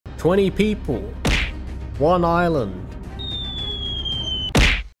20 people. 1 island.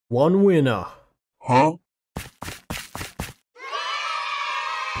 1 winner. Huh?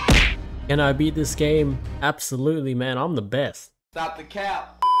 Can I beat this game? Absolutely, man. I'm the best. Stop the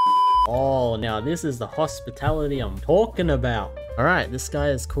cap. Oh, now this is the hospitality I'm talking about. Alright, this guy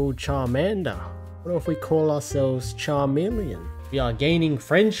is called Charmander. What if we call ourselves Charmeleon? We are gaining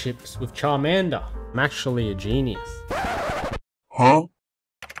friendships with Charmander. I'm actually a genius. Huh?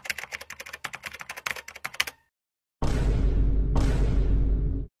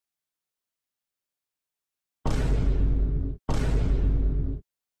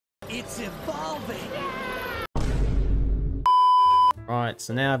 It's evolving. Right,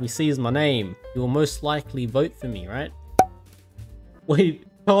 so now if he sees my name, he will most likely vote for me, right? Wait,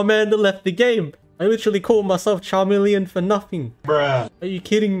 Charmander left the game. I literally called myself Charmeleon for nothing. Bruh. Are you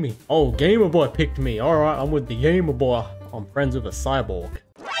kidding me? Oh, Gamer Boy picked me. Alright, I'm with the Gamer Boy. I'm friends with a cyborg.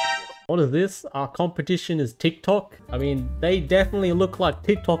 What is this? Our competition is TikTok? I mean, they definitely look like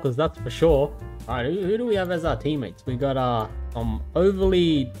TikTokers, that's for sure. Alright, who do we have as our teammates? We got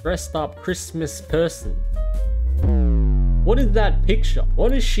overly dressed up Christmas person. What is that picture?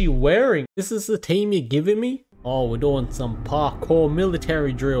 What is she wearing? This is the team you're giving me? Oh, we're doing some parkour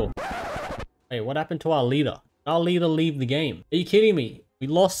military drill. Hey, what happened to our leader? Our leader leave the game. Are you kidding me? We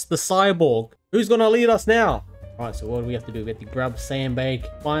lost the cyborg. Who's gonna lead us now? Alright, so what do we have to do? We have to grab sandbag,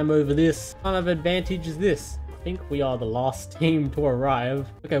 climb over this. What kind of advantage is this? I think we are the last team to arrive.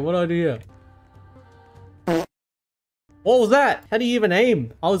 Okay, what do I do here? What was that? How do you even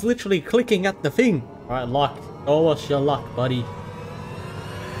aim? I was literally clicking at the thing. Alright, luck. Show us your luck, buddy.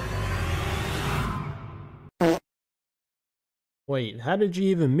 Wait, how did you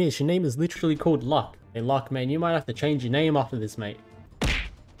even miss? Your name is literally called Luck. Hey, Luck, man, you might have to change your name after this, mate.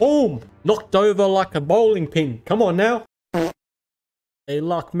 Boom! Knocked over like a bowling pin. Come on now. Hey,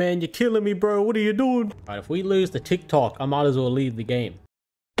 Luck, man, you're killing me, bro. What are you doing? Alright, if we lose the TikTok, I might as well leave the game.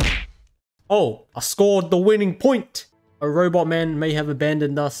 Oh, I scored the winning point. A robot man may have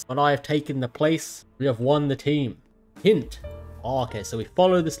abandoned us, but I have taken the place. We have won the team. Hint. Oh, okay, so we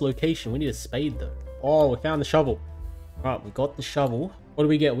follow this location. We need a spade, though. Oh, we found the shovel. Alright, we got the shovel. What do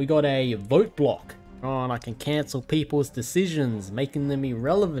we get? We got a vote block. Oh, and I can cancel people's decisions, making them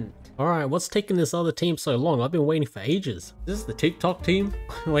irrelevant. Alright, what's taking this other team so long? I've been waiting for ages. Is this the TikTok team?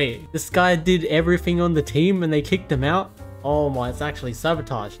 Wait, this guy did everything on the team and they kicked him out? Oh my, it's actually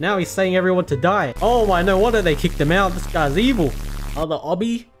sabotage. Now he's saying everyone to die. Oh my, no wonder they kicked him out. This guy's evil. The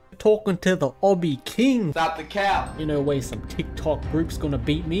Obby? Talking to the Obby King. Stop the cap. You know way some TikTok group's gonna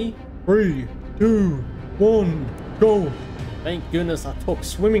beat me. 3, 2, 1, go. Thank goodness I took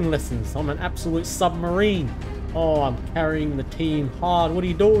swimming lessons. I'm an absolute submarine. Oh, I'm carrying the team hard. What are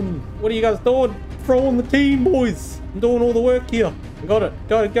you doing? What are you guys doing? Throw on the team, boys. I'm doing all the work here. I got it.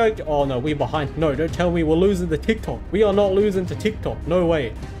 Go, go. Oh no, we're behind. No, don't tell me we're losing to TikTok. We are not losing to TikTok. No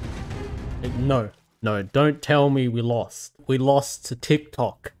way. No, don't tell me we lost. We lost to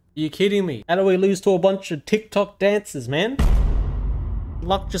TikTok. Are you kidding me? How do we lose to a bunch of TikTok dancers, man?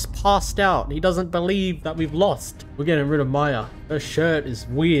 Luck just passed out. He doesn't believe that we've lost. We're getting rid of Maya. Her shirt is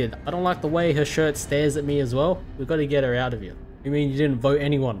weird. I don't like the way her shirt stares at me as well. We've got to get her out of here. You mean you didn't vote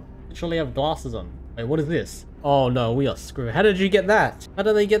anyone? You surely have glasses on. Wait, what is this? Oh no, we are screwed. How did you get that? How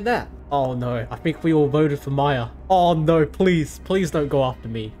did they get that? Oh no, I think we all voted for Maya. Oh no, please don't go after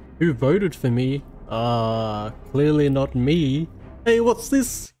me. Who voted for me? Clearly not me. Hey, what's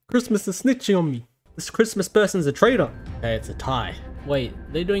this? Christmas is snitching on me. This Christmas person's a traitor. Okay, it's a tie. Wait,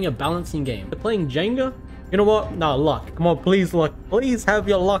 they're doing a balancing game. They're playing Jenga? You know what? No, Luck. Come on, please, Luck. Please have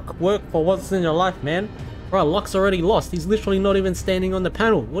your luck work for once in your life, man. Bro, Luck's already lost. He's literally not even standing on the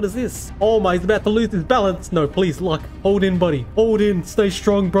panel. What is this? Oh my, he's about to lose his balance. No, please, Luck. Hold in, buddy. Hold in. Stay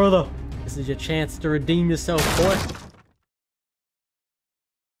strong, brother. This is your chance to redeem yourself, boy.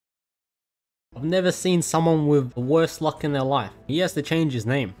 I've never seen someone with the worst luck in their life. He has to change his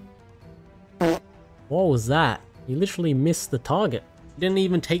name. What was that? He literally missed the target. He didn't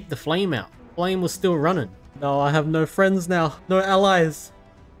even take the flame out. Flame was still running. No, I have no friends now. No allies.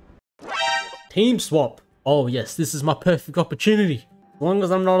 Team swap. Oh yes, this is my perfect opportunity. As long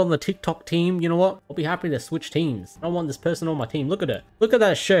as I'm not on the TikTok team, you know what? I'll be happy to switch teams. I don't want this person on my team. Look at her. Look at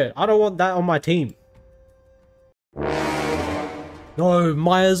that shirt. I don't want that on my team. No,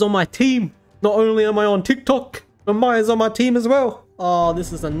 Maya's on my team. Not only am I on TikTok, but Maya's on my team as well. Oh,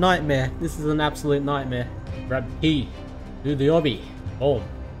 this is a nightmare. This is an absolute nightmare. Grab the key. Do the obby. Boom.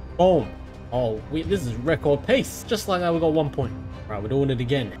 Boom. Oh, this is record pace. Just like that, we got 1 point. Right, we're doing it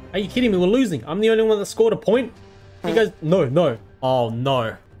again. Are you kidding me? We're losing. I'm the only one that scored a point. You guys, no. Oh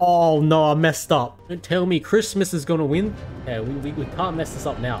no. Oh no, I messed up. Don't tell me Christmas is gonna win. Yeah, we can't mess this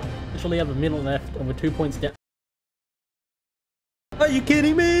up now. Literally have a minute left and we're 2 points down. Are you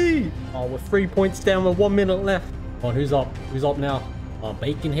kidding me? Oh, we're 3 points down with 1 minute left. Come on, who's up? Who's up now? Oh,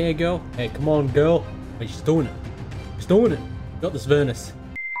 bacon hair girl. Hey, come on, girl. Wait, she's doing it. She's doing it. Got this, Vernus.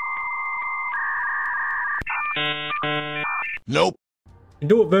 Nope. You can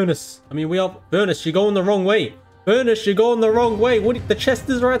do it, Vernus. I mean, we are... Vernus, you're going the wrong way. Vernus, you're going the wrong way. What? The chest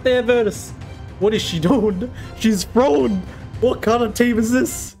is right there, Vernus. What is she doing? She's thrown. What kind of team is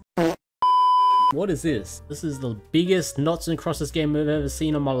this? What is this? This is the biggest knots and crosses game I've ever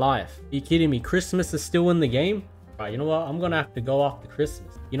seen in my life. Are you kidding me? Christmas is still in the game? Right, you know what? I'm gonna have to go after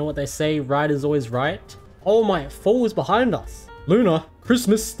Christmas. You know what they say? Right is always right. Oh my, Fall is behind us. Luna,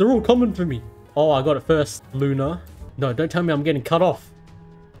 Christmas, they're all coming for me. Oh, I got it first. Luna. No, don't tell me I'm getting cut off.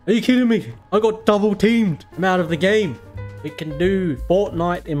 Are you kidding me? I got double teamed. I'm out of the game. We can do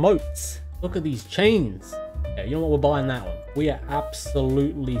Fortnite emotes. Look at these chains. Yeah, you know what? We're buying that one. We are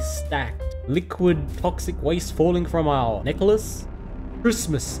absolutely stacked. Liquid toxic waste falling from our necklace.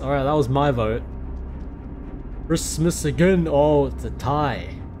 Christmas. Alright, that was my vote. Christmas again. Oh, it's a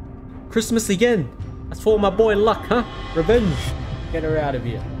tie. Christmas again. That's for my boy Luck, huh? Revenge. Get her out of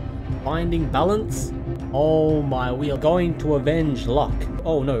here. Finding balance. Oh my, we are going to avenge Luck.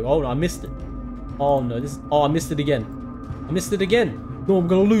 Oh no, I missed it. Oh no, I missed it again. I missed it again. No, I'm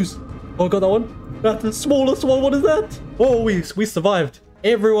gonna lose. Oh, I got that one. That's the smallest one. What is that? Oh, we survived.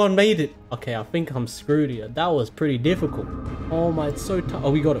 Everyone made it. Okay, I think I'm screwed here. That was pretty difficult. Oh my, it's so tough.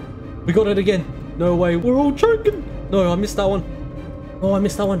 Oh, we got it. We got it again. No way. We're all choking. No, I missed that one. Oh, I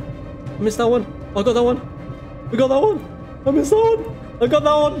missed that one. I missed that one. I got that one. We got that one. I missed that one. I got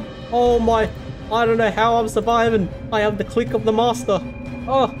that one. Oh my. I don't know how I'm surviving. I have the click of the master.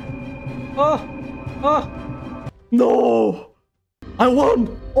 Oh. Oh. Oh. No. I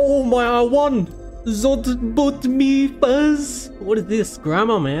won. Oh my, I won. Zod but me fuzz. What is this?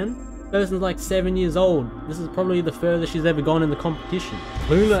 Grammar, man. Person's like 7 years old. This is probably the furthest she's ever gone in the competition.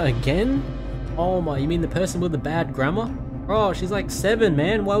 Luna again? Oh my, you mean the person with the bad grammar? Oh, she's like 7,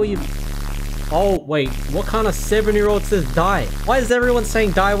 man. Why were you... Oh, wait. What kind of 7-year-old says die? Why is everyone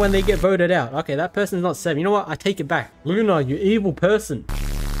saying die when they get voted out? Okay, that person's not 7. You know what? I take it back. Luna, you evil person.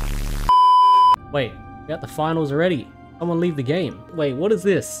 Wait, we're at the finals already. Someone leave the game. Wait, what is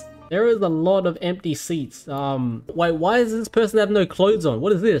this? There is a lot of empty seats. Wait, why does this person have no clothes on?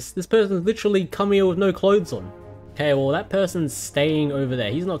 What is this? This person's literally come here with no clothes on. Okay, well, that person's staying over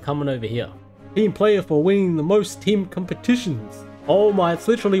there. He's not coming over here. Team player for winning the most team competitions. Oh my, it's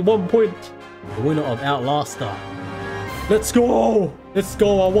literally 1 point. The winner of Outlaster. Let's go! Let's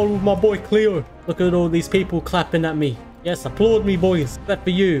go, I won with my boy Cleo. Look at all these people clapping at me. Yes, applaud me, boys. Clap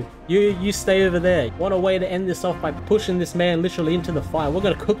for you. You stay over there. What a way to end this off by pushing this man literally into the fire. We're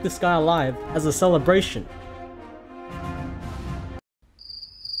gonna cook this guy alive as a celebration.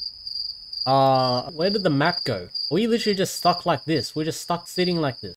 Where did the map go? We literally just stuck like this. We're just stuck sitting like this.